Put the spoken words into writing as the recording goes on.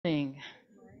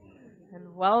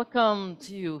welcome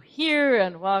to you here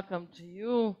and welcome to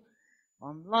you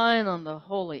online on the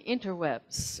holy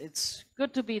interwebs. It's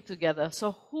good to be together.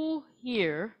 So who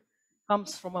here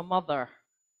comes from a mother?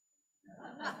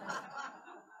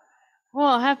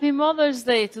 Well, happy Mother's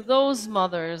Day to those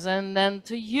mothers, and then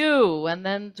to you, and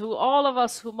then to all of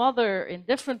us who mother in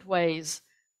different ways.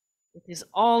 It is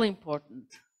all important.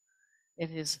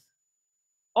 It is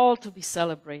all to be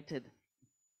celebrated.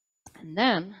 And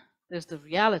then there's the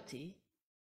reality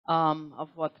of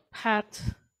what Pat,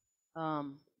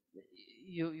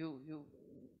 you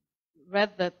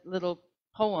read that little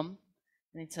poem,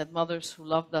 and it said mothers who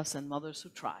loved us and mothers who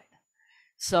tried.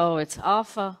 So it's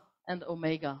Alpha and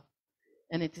Omega,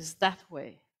 and it is that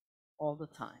way all the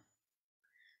time.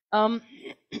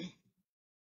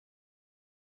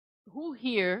 Who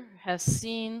here has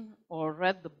seen or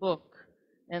read the book?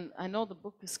 And I know the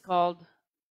book is called,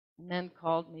 a man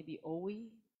called maybe Ovi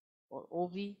or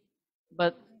Ovi,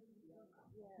 but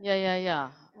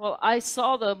yeah. Well, I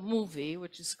saw the movie,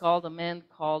 which is called A Man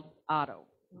Called Otto.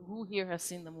 Who here has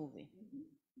seen the movie?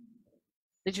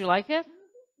 Did you like it?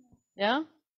 Yeah?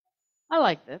 I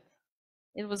liked it.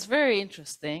 It was very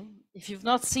interesting. If you've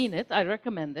not seen it, I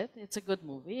recommend it. It's a good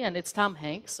movie, and it's Tom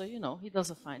Hanks, so you know, he does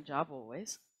a fine job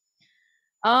always.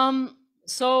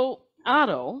 So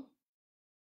Otto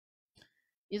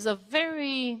is a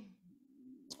very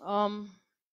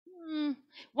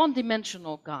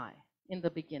one-dimensional guy in the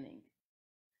beginning.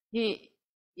 He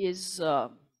is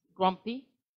grumpy,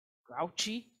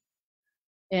 grouchy,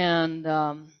 and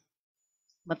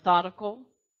methodical.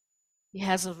 He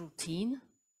has a routine,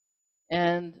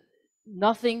 and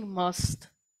nothing must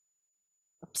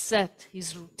upset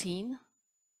his routine.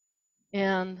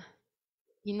 And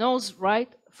he knows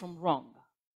right from wrong.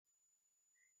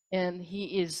 And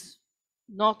he is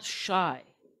not shy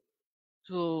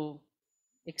to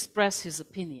express his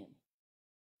opinion.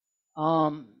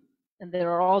 And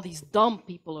there are all these dumb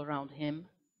people around him,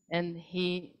 and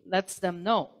he lets them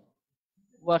know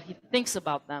what he thinks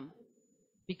about them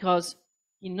because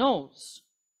he knows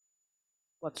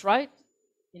what's right,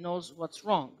 he knows what's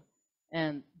wrong,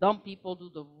 and dumb people do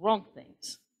the wrong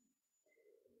things.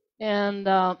 And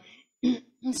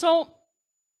so,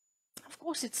 of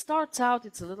course, it starts out,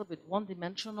 it's a little bit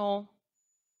one-dimensional,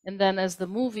 and then as the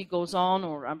movie goes on,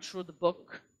 or I'm sure the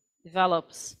book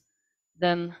develops,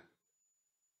 then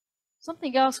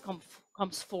something else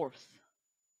comes forth.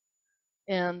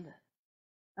 And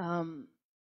I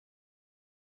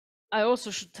also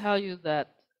should tell you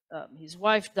that his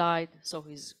wife died, so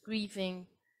he's grieving,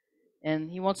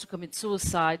 and he wants to commit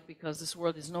suicide because this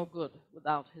world is no good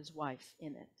without his wife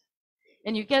in it.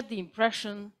 And you get the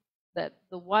impression that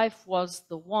the wife was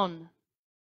the one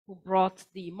who brought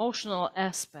the emotional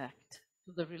aspect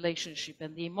to the relationship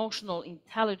and the emotional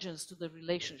intelligence to the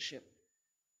relationship.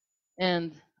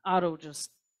 And Otto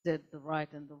just did the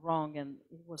right and the wrong, and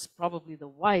it was probably the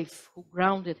wife who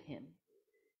grounded him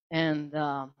and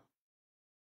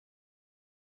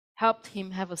helped him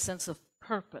have a sense of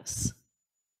purpose.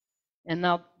 And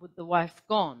now with the wife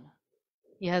gone,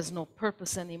 he has no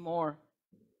purpose anymore.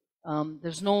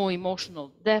 There's no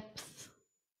emotional depth.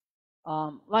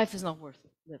 Life is not worth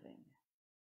living.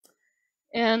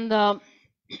 And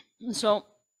so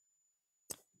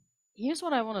here's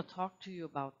what I want to talk to you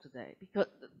about today, because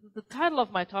the title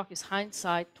of my talk is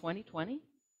Hindsight 2020.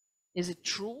 Is it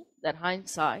true that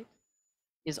hindsight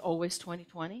is always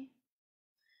 2020?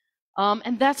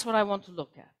 And that's what I want to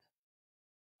look at.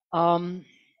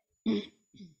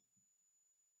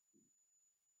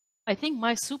 I think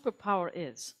my superpower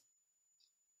is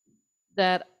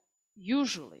that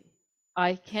usually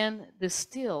I can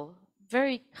distill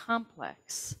very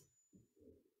complex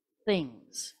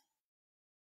things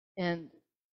and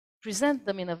present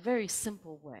them in a very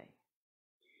simple way.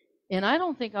 And I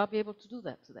don't think I'll be able to do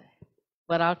that today,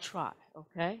 but I'll try,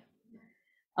 okay?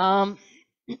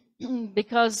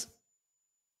 Because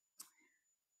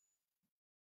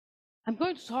I'm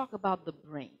going to talk about the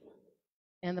brain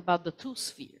and about the two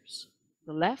spheres,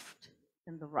 the left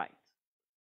and the right.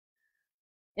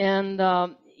 And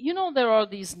you know, there are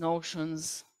these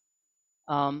notions,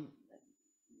 I'm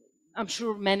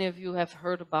sure many of you have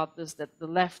heard about this, that the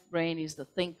left brain is the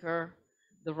thinker,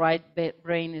 the right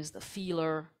brain is the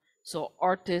feeler. So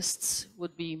artists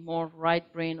would be more right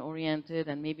brain oriented,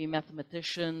 and maybe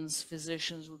mathematicians,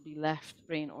 physicians would be left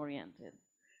brain oriented.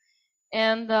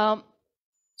 And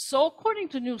so according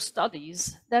to new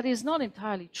studies, that is not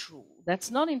entirely true.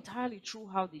 That's not entirely true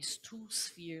how these two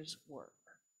spheres work.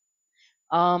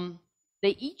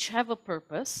 They each have a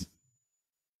purpose,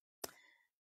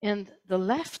 and the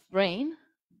left brain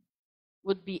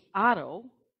would be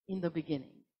Otto in the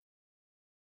beginning.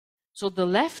 So the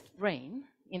left brain,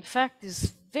 in fact,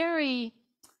 is very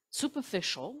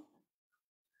superficial,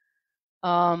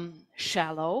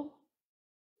 shallow,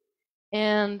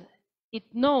 and it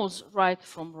knows right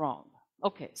from wrong.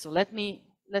 Okay, so let me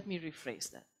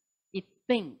rephrase that. It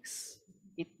thinks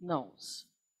it knows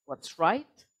what's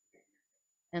right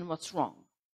and what's wrong.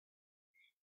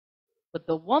 But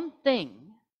the one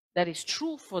thing that is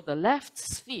true for the left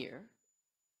sphere,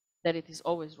 that it is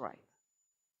always right.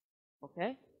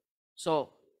 Okay? So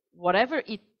whatever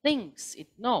it thinks it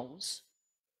knows,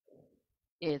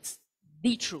 it's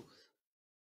the truth.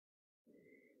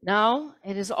 Now,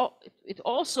 it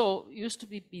also used to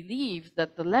be believed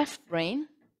that the left brain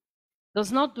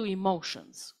does not do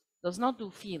emotions, does not do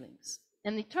feelings.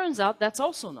 And it turns out that's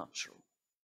also not true.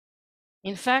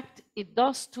 In fact, it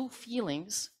does two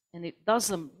feelings, and it does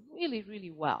them really, really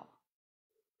well: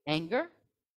 anger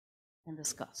and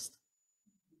disgust.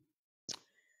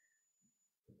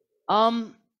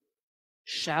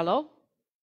 Shallow,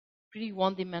 pretty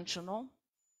one-dimensional,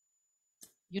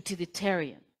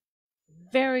 utilitarian,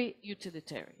 very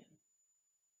utilitarian.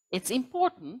 It's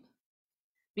important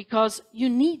because you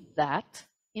need that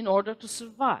in order to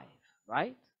survive,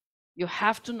 right? You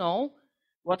have to know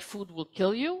what food will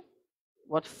kill you,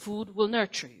 what food will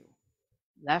nurture you.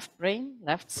 Left brain,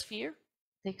 left sphere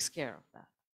takes care of that.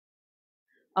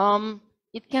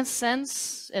 It can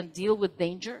sense and deal with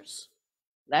dangers.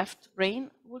 Left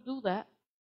brain will do that.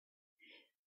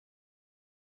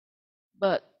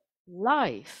 But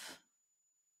life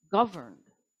governed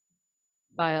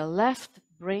by a left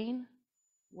brain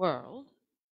world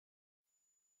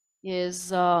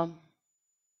is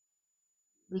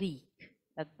bleak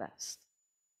at best.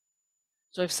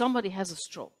 So if somebody has a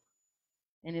stroke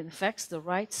and it affects the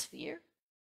right sphere,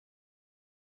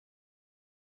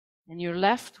 and you're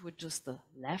left with just the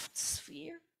left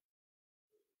sphere,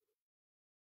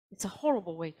 it's a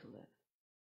horrible way to live,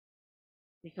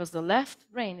 because the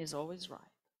left brain is always right.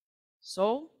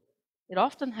 So it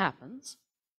often happens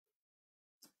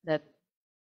that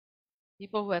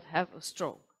people who have a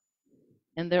stroke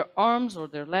and their arms or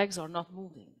their legs are not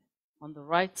moving on the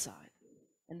right side,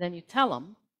 and then you tell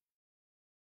them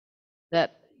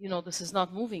that, you know, this is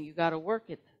not moving, you got to work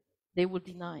it, they will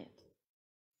deny it.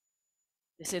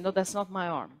 They say, no, that's not my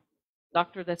arm.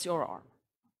 Doctor, that's your arm.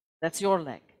 That's your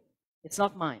leg. It's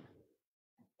not mine.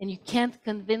 And you can't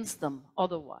convince them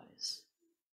otherwise,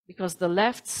 because the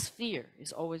left sphere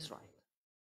is always right.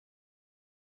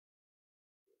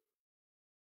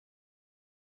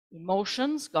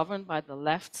 Emotions governed by the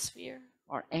left sphere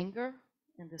are anger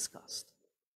and disgust.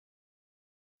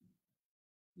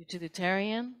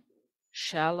 Utilitarian,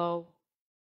 shallow,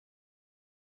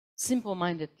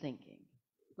 simple-minded thinking,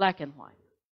 black and white.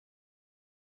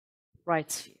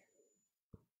 Right sphere.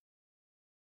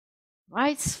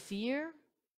 Right sphere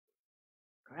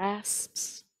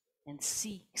grasps and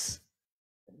seeks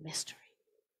the mystery.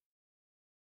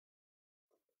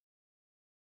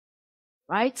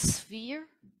 Right sphere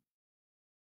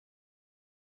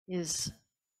is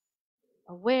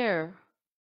aware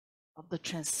of the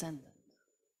transcendent,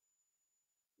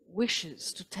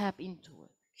 wishes to tap into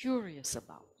it, curious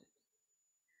about it.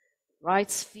 Right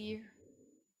sphere,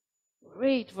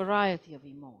 great variety of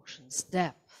emotions,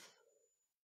 depth,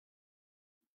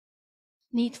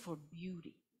 need for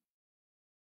beauty.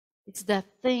 It's that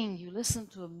thing, you listen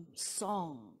to a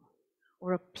song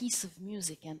or a piece of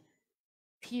music and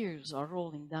tears are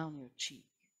rolling down your cheek.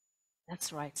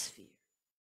 That's right sphere.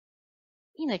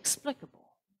 Inexplicable.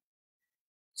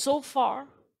 So far,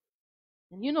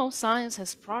 and you know, science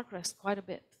has progressed quite a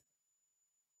bit.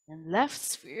 And left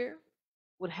sphere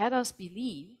would have us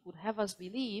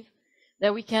believe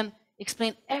that we can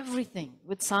explain everything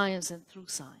with science and through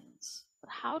science. But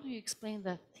how do you explain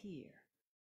that tear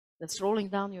that's rolling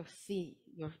down your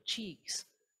cheeks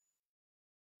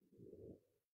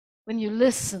when you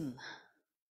listen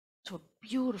to a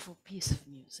beautiful piece of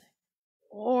music,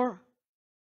 or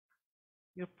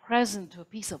you're present to a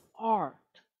piece of art,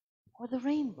 or the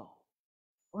rainbow,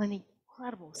 or an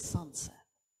incredible sunset?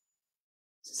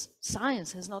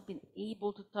 Science has not been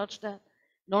able to touch that,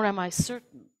 nor am I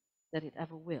certain that it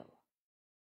ever will.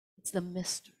 It's the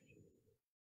mystery.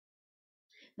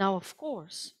 Now, of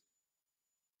course,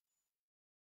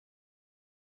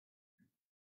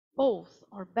 both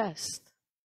are best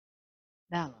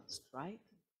balanced, right?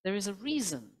 There is a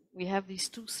reason we have these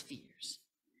two spheres.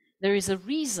 There is a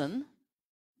reason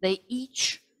they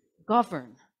each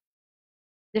govern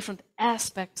different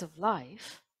aspects of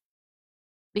life,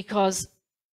 because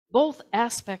both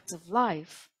aspects of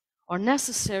life are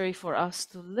necessary for us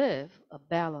to live a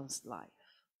balanced life.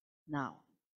 Now,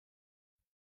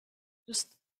 just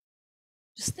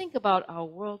Just think about our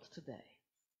world today.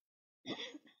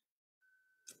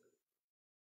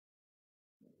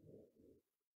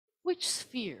 Which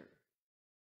sphere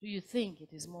do you think it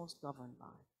is most governed by?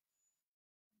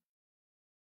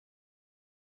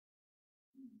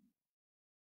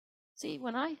 See,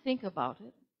 when I think about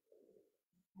it,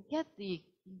 I get the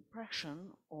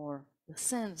impression or the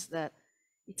sense that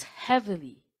it's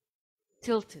heavily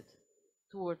tilted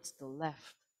towards the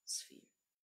left sphere.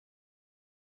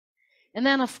 And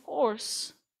then, of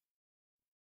course,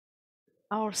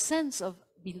 our sense of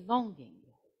belonging,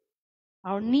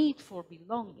 our need for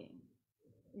belonging,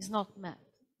 is not met.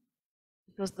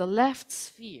 Because the left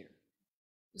sphere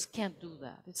just can't do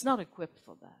that. It's not equipped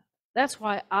for that. That's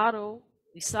why Otto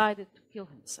decided to kill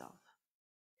himself.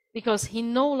 Because he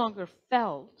no longer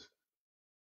felt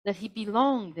that he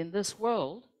belonged in this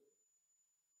world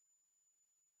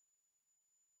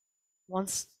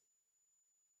once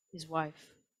his wife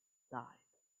died.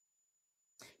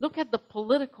 Look at the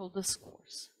political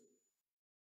discourse.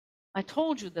 I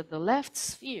told you that the left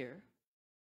sphere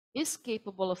is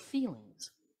capable of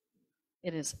feelings.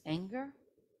 It is anger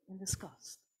and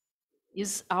disgust.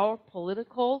 Is our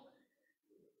political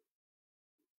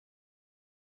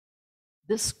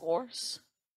discourse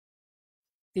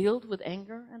filled with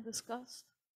anger and disgust?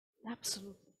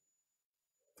 Absolutely.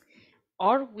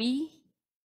 Are we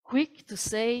quick to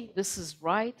say this is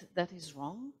right, that is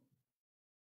wrong?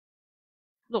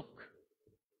 Look,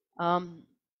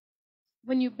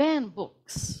 when you ban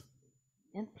books,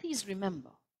 and please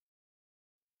remember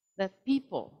that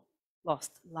people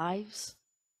lost lives,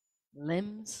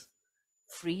 limbs,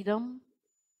 freedom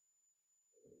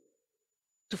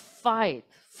to fight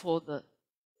for the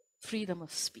freedom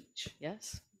of speech,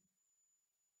 yes?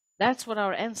 That's what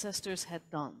our ancestors had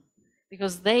done,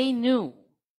 because they knew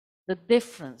the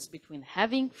difference between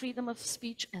having freedom of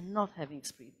speech and not having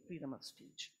freedom of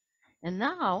speech. And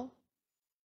now,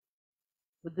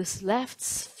 with this left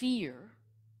sphere,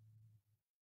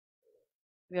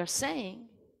 we are saying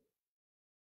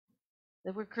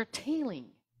that we're curtailing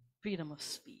freedom of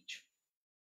speech.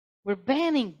 We're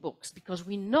banning books because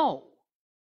we know,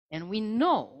 and we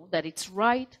know that it's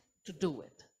right to do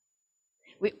it.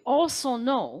 We also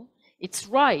know it's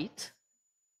right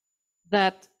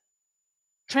that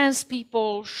trans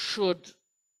people should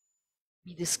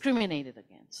be discriminated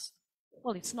against.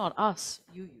 Well, it's not us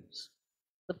you use,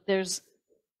 but there's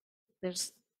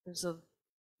a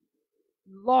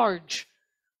large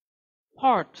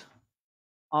part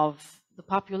of the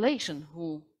population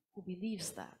who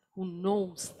believes that, who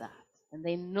knows that, and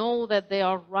they know that they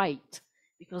are right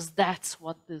because that's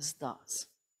what this does.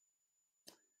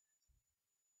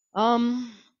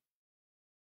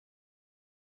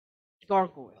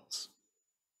 Gargoyles.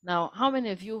 Now, how many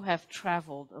of you have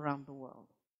traveled around the world?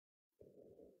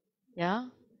 Yeah?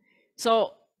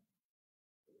 So,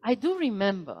 I do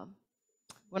remember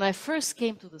when I first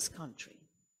came to this country,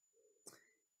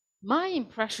 my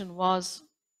impression was,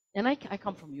 and I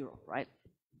come from Europe, right?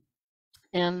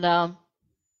 And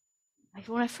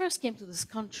when I first came to this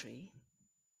country,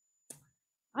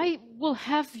 I will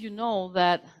have you know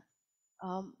that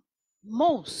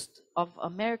most of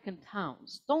American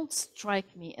towns don't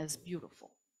strike me as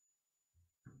beautiful.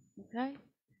 Okay?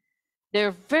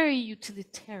 They're very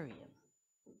utilitarian.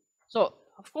 So,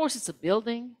 of course, it's a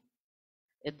building,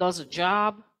 it does a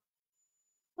job,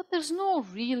 but there's no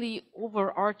really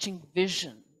overarching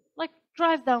vision. Like,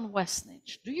 drive down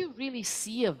Westnedge. Do you really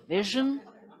see a vision?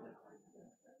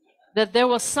 That there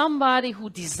was somebody who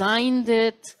designed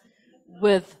it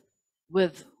with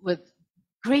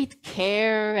great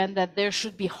care, and that there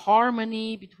should be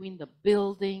harmony between the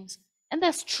buildings. And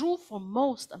that's true for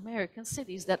most American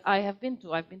cities that I have been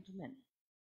to. I've been to many.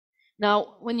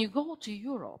 Now, when you go to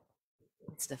Europe,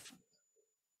 it's different.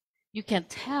 You can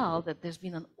tell that there's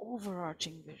been an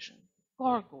overarching vision.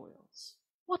 Gargoyles.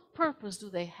 What purpose do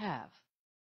they have?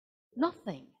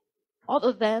 Nothing,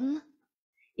 other than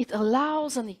it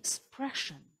allows an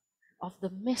expression of the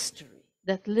mystery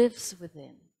that lives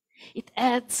within. It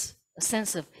adds a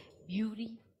sense of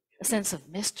beauty, a sense of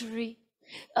mystery,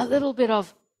 a little bit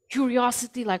of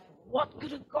curiosity, like, what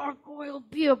could a gargoyle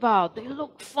be about? They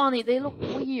look funny, they look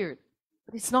weird.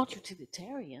 But it's not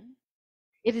utilitarian.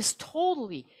 It is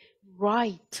totally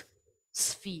right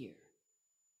sphere.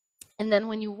 And then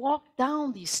when you walk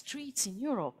down these streets in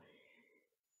Europe,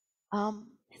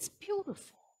 it's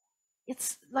beautiful.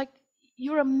 It's like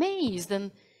you're amazed,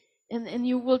 and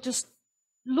you will just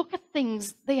look at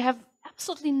things. They have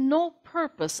absolutely no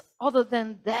purpose other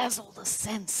than dazzle the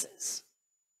senses.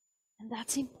 And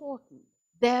that's important,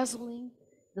 dazzling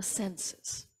the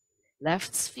senses.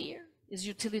 Left sphere is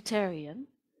utilitarian.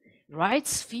 Right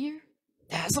sphere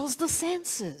dazzles the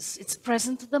senses. It's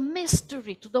present to the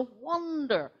mystery, to the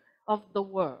wonder of the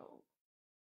world.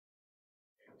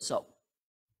 So,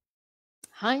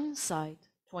 hindsight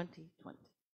 2020.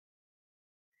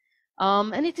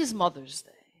 And it is Mother's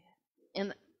Day.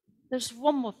 And there's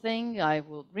one more thing I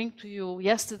will bring to you.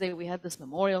 Yesterday we had this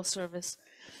memorial service,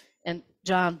 and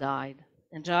John died.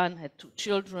 And John had 2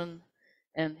 children,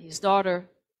 and his daughter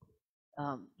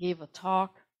gave a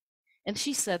talk, and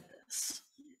she said this.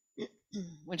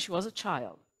 When she was a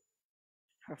child,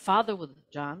 her father,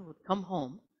 John, would come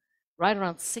home right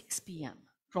around 6 p.m.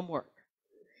 from work,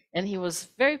 and he was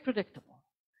very predictable.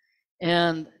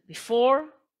 And before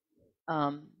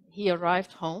he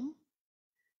arrived home,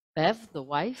 Bev, the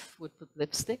wife, would put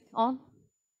lipstick on,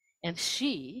 and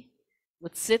she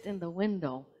would sit in the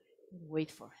window and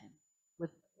wait for him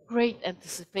with great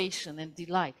anticipation and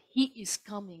delight. He is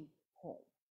coming home.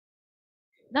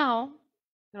 Now,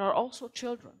 there are also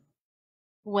children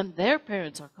who, when their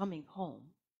parents are coming home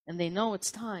and they know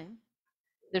it's time,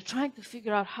 they're trying to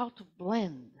figure out how to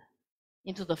blend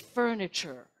into the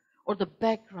furniture or the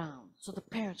background so the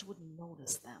parents wouldn't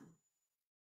notice them.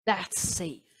 That's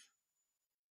safe.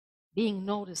 Being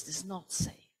noticed is not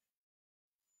safe.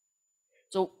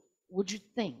 So, would you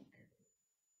think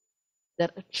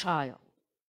that a child,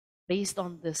 based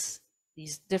on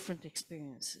these different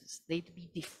experiences, they'd be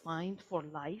defined for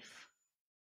life?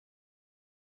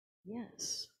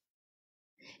 Yes.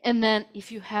 And then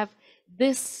if you have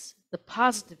this, the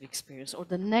positive experience or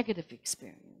the negative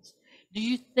experience, do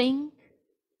you think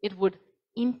it would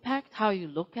impact how you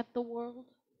look at the world?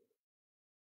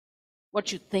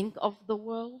 What you think of the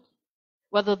world?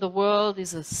 Whether the world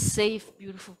is a safe,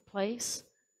 beautiful place,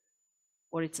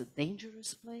 or it's a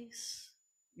dangerous place?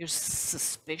 You're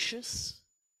suspicious.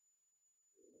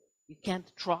 You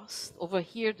can't trust. Over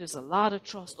here, there's a lot of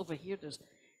trust. Over here, there's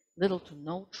little to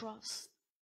no trust.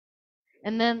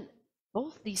 And then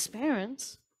both these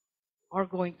parents are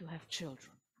going to have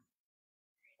children.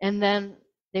 And then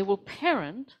they will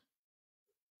parent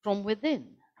from within.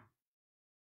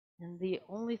 And the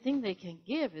only thing they can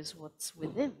give is what's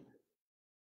within.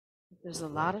 If there's a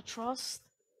lot of trust,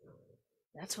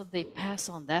 that's what they pass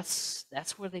on. That's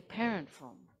where they parent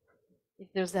from. If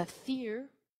there's that fear,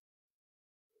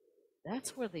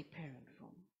 that's where they parent from.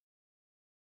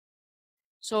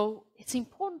 So it's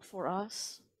important for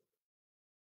us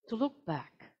to look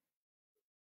back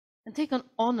and take an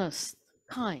honest,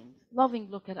 kind, loving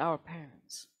look at our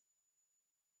parents.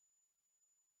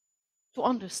 To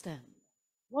understand,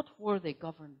 what were they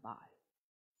governed by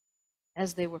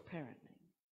as they were parenting?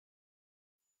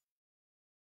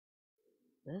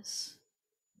 This,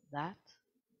 that,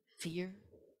 fear,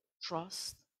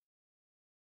 trust,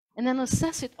 and then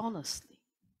assess it honestly.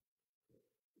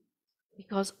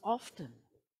 Because often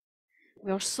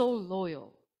we are so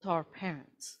loyal to our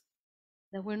parents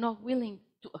that we're not willing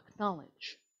to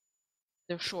acknowledge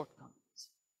their shortcomings.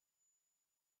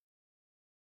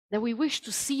 That we wish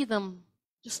to see them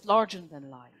just larger than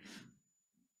life,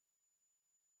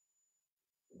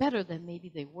 better than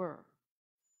maybe they were.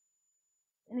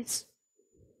 And it's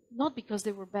not because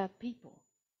they were bad people.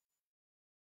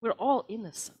 We're all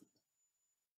innocent.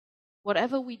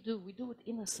 Whatever we do it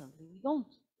innocently. We don't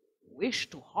wish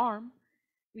to harm.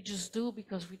 We just do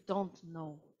because we don't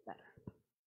know better.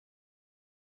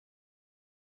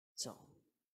 So,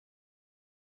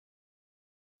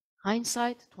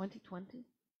 hindsight 2020,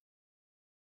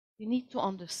 you need to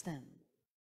understand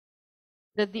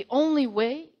that the only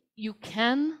way you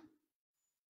can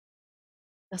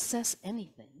assess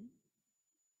anything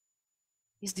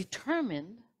is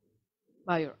determined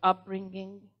by your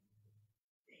upbringing.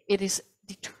 It is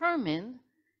determined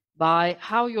by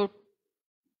how the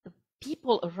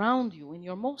people around you in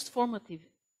your most formative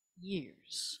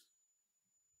years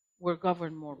were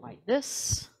governed more by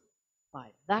this, by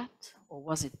that, or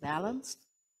was it balanced?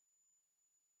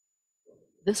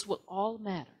 This will all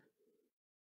matter.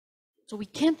 So we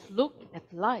can't look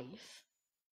at life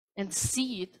and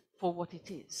see it for what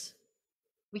it is.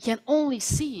 We can only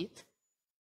see it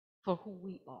for who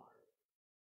we are.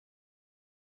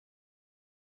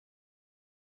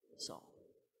 So,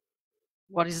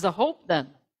 what is the hope then?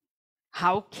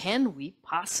 How can we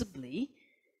possibly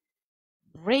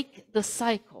break the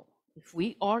cycle? If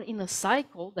we are in a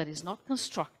cycle that is not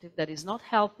constructive, that is not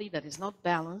healthy, that is not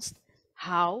balanced,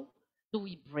 how do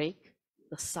we break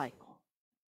the cycle?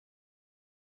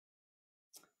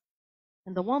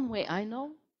 And the one way I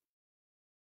know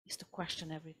is to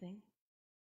question everything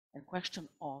and question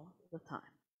all the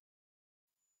time.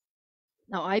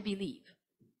 Now, I believe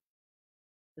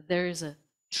that there is a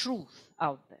truth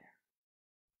out there.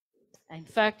 In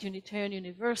fact, Unitarian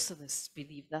Universalists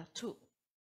believe that too.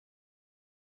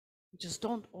 We just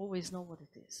don't always know what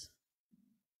it is.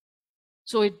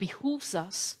 So it behooves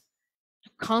us to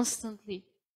constantly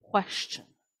question.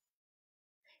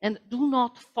 And do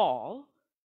not fall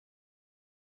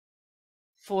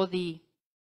for the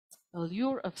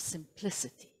allure of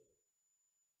simplicity.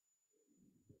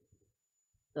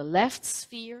 The left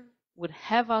sphere would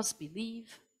have us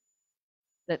believe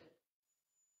that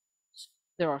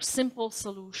there are simple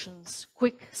solutions,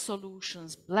 quick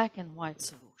solutions, black and white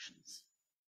solutions.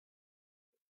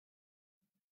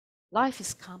 Life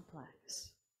is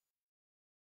complex.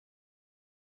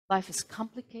 Life is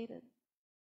complicated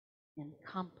and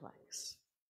complex.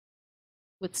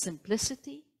 With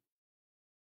simplicity,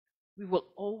 we will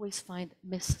always find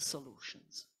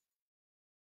mis-solutions,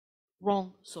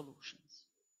 wrong solutions,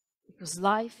 because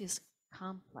life is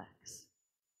complex.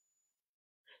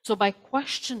 So by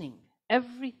questioning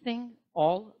everything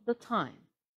all the time,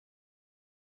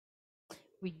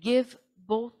 we give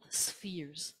both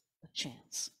spheres a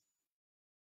chance.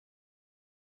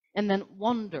 And then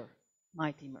wonder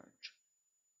might emerge.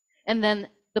 And then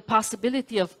the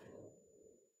possibility of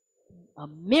a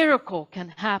miracle can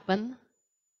happen,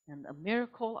 and a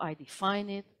miracle, I define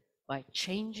it by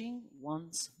changing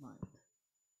one's mind.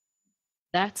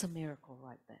 That's a miracle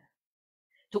right there.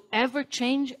 To ever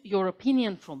change your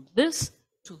opinion from this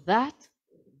to that,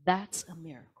 that's a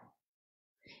miracle.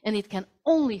 And it can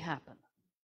only happen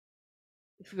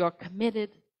if we are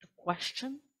committed to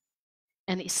question,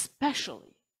 and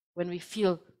especially when we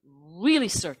feel really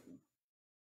certain,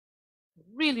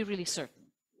 really certain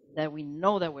that we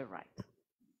know that we're right.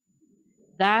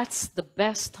 That's the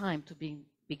best time to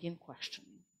begin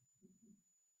questioning.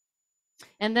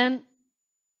 And then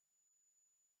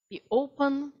be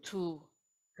open to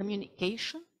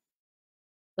communication,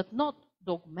 but not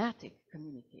dogmatic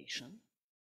communication,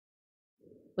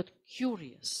 but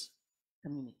curious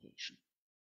communication.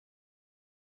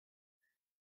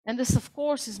 And this, of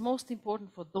course, is most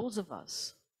important for those of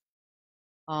us.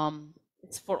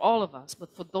 It's for all of us,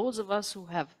 but for those of us who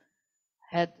have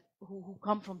who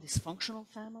come from dysfunctional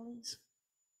families,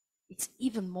 it's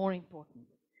even more important,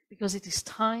 because it is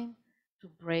time to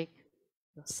break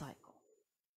the cycle.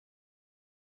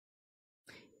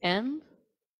 And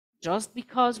just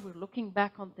because we're looking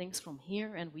back on things from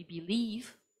here and we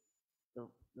believe, the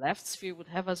left sphere would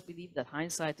have us believe that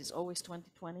hindsight is always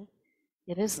 20/20,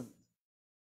 it isn't.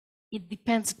 It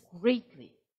depends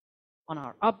greatly on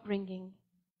our upbringing,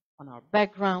 on our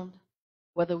background,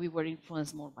 whether we were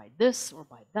influenced more by this or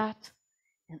by that.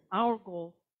 And our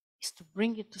goal is to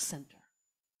bring it to center,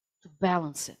 to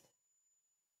balance it.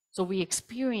 So we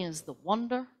experience the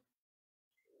wonder.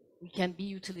 We can be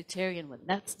utilitarian when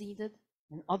that's needed,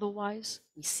 and otherwise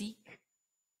we seek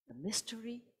the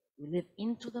mystery. We live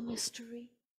into the mystery.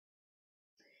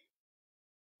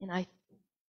 And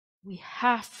we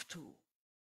have to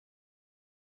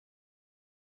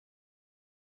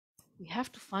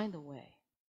find a way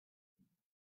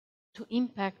to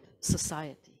impact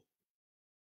society,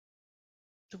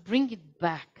 to bring it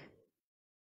back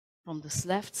from this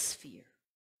left sphere,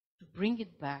 to bring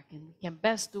it back. And we can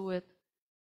best do it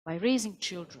by raising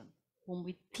children whom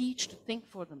we teach to think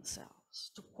for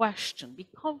themselves, to question, be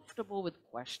comfortable with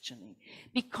questioning,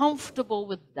 be comfortable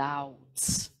with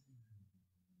doubts,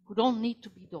 who don't need to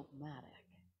be dogmatic,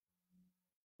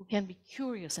 who can be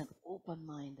curious and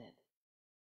open-minded.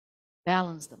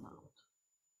 Balance them out.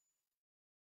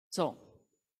 So,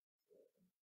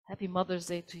 happy Mother's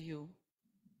Day to you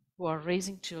who are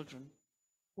raising children,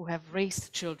 who have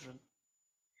raised children,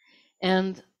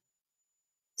 and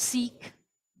seek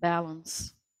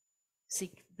balance,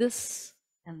 seek this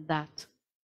and that.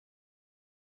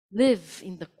 Live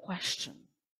in the question,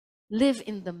 live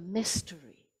in the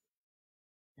mystery,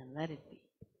 and let it be.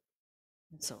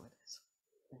 And so it is.